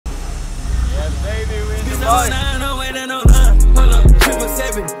I'm waiting on none. Hold up,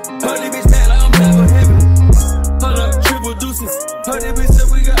 777. Hold it bitch back like I'm back with heaven. Hold up, triple deuces. Hold it bitch up,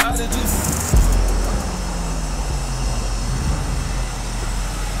 we got all the juices.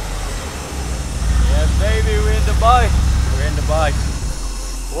 Baby, we're in Dubai. We're in Dubai.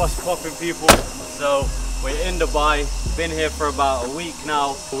 What's poppin', people? So we're in Dubai. Been here for about a week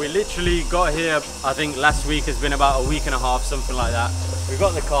now. We literally got here, I think last week has been about a week and a half, something like that. We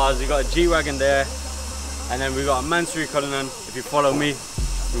got the cars, we got a G-Wagon there, and then we got a Mansory Cullinan. If you follow me,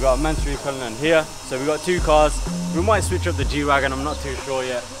 we got a Mansory Cullinan here. So we got 2 cars. We might switch up the G-Wagon, I'm not too sure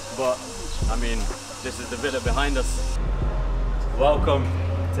yet, but I mean, this is the villa behind us. Welcome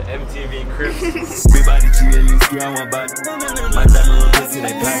to MTV Cribs. Everybody cheat at least get on one body. My diamond will pussy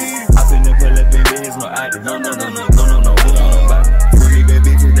they pockets. I finna pull up in bed, it's no item. No, we on nobody. 20 bad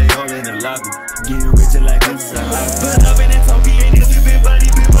bitches, they all in the lobby. Getting richer like this is a hobby. Put up in that talkie, ain't it big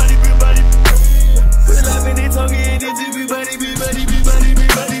body. Put up in that talkie, ain't it big body.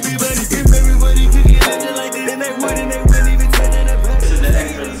 If everybody could get legend like this, then they wouldn't even turn in the back. This is the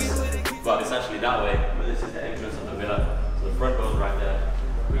entrance. Well, it's actually that way, but this is the entrance of the villa. So the front door's right there.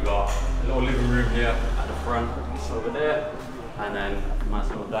 We got a little living room here at the front, over there, and then a nice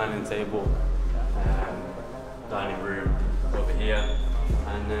little dining table, dining room over here,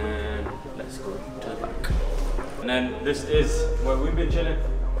 and then let's go to the back. And then this is where we've been chilling,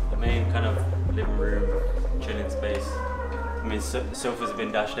 the main kind of living room, chilling space. I mean, sofas have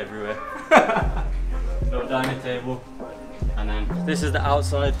been dashed everywhere. Little dining table, and then this is the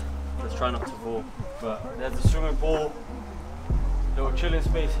outside. Let's try not to fall, but there's the swimming pool. Little chilling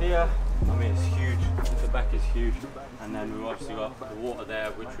space here. I mean, it's huge. The back is huge. And then we've obviously got the water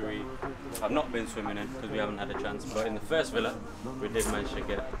there, which we have not been swimming in because we haven't had a chance. But in the first villa, we did manage to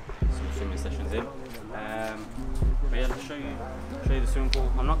get some swimming sessions in. But yeah, let's show you the swimming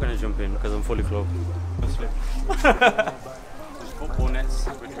pool. I'm not going to jump in because I'm fully clothed. I'm slip. There's football nets,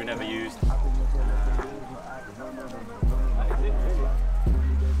 which we never used.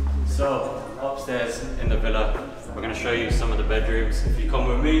 So upstairs in the villa, we're going to show you some of the bedrooms. If you come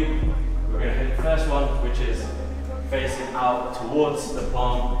with me, we're going to hit the first one, which is facing out towards the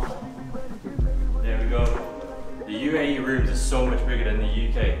palm. There we go. The UAE rooms are so much bigger than the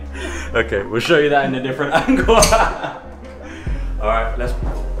UK. Okay, we'll show you that in a different angle. Alright, let's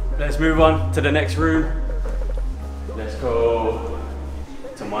move on to the next room. Let's go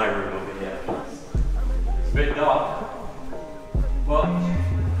to my room over here. It's a bit dark, but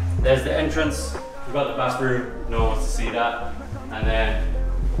there's the entrance. We've got the bathroom, no one wants to see that. And then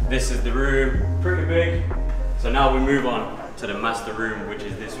this is the room, pretty big. So now we move on to the master room, which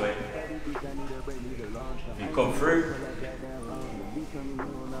is this way. If you come through,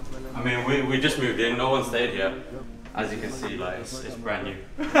 I mean, we just moved in, no one stayed here. As you can see, like, it's brand new.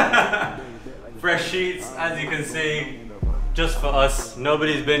 Fresh sheets, as you can see, just for us,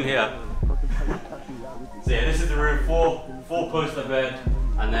 nobody's been here. So yeah, this is the room, four poster bed.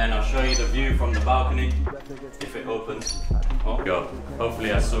 And then I'll show you the view from the balcony, if it opens. Oh, go.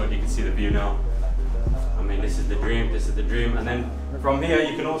 Hopefully I saw it, you can see the view now. I mean, this is the dream, And then from here,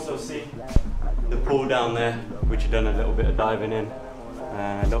 you can also see the pool down there, which you've done a little bit of diving in,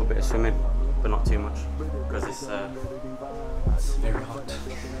 a little bit of swimming, but not too much, because it's very hot.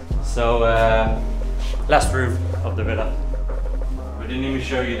 So, last room of the villa. We didn't even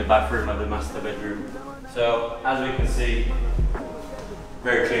show you the bathroom of the master bedroom. So, as we can see,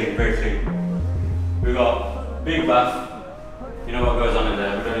 very clean, very clean. We've got big bath. You know what goes on in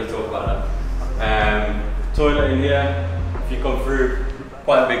there, we don't need to talk about that. Toilet in here, if you come through,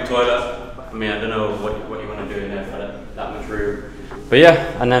 quite a big toilet. I mean, I don't know what you want to do in there for that much room. But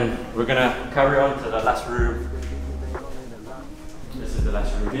yeah, and then we're gonna carry on to the last room. This is the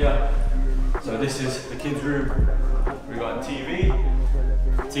last room here. So this is the kids' room. We've got a TV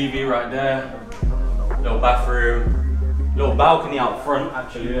right there, little bathroom. Little balcony out front,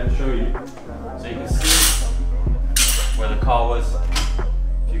 actually, let's show you. So you can see where the car was.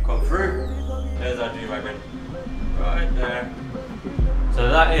 If you come through, there's our G-Wagon, right there. So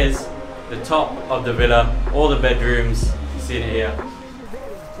that is the top of the villa, all the bedrooms, you see it here.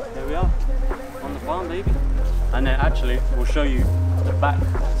 There we are, on the farm, baby. And then actually, we'll show you the back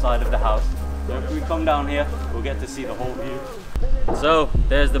side of the house. So if we come down here, we'll get to see the whole view. So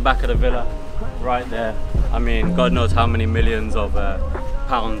there's the back of the villa, right there. I mean, God knows how many millions of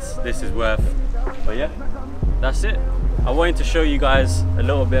pounds this is worth. But yeah, that's it. I wanted to show you guys a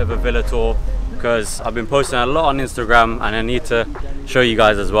little bit of a villa tour because I've been posting a lot on Instagram and I need to show you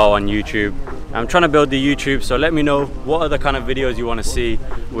guys as well on YouTube. I'm trying to build the YouTube, so let me know what other kind of videos you want to see.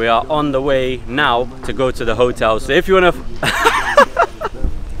 We are on the way now to go to the hotel. So if you want to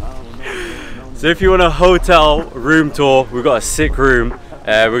So if you want a hotel room tour, we've got a sick room.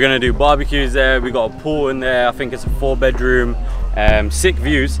 We're gonna do barbecues there. We got a pool in there. I think it's a 4-bedroom. Sick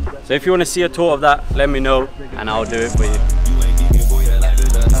views. So if you want to see a tour of that, let me know and I'll do it for you.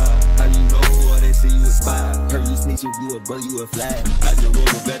 You a flag. I just roll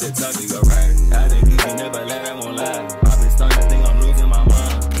a better topic, alright. I didn't even never let I won't lie.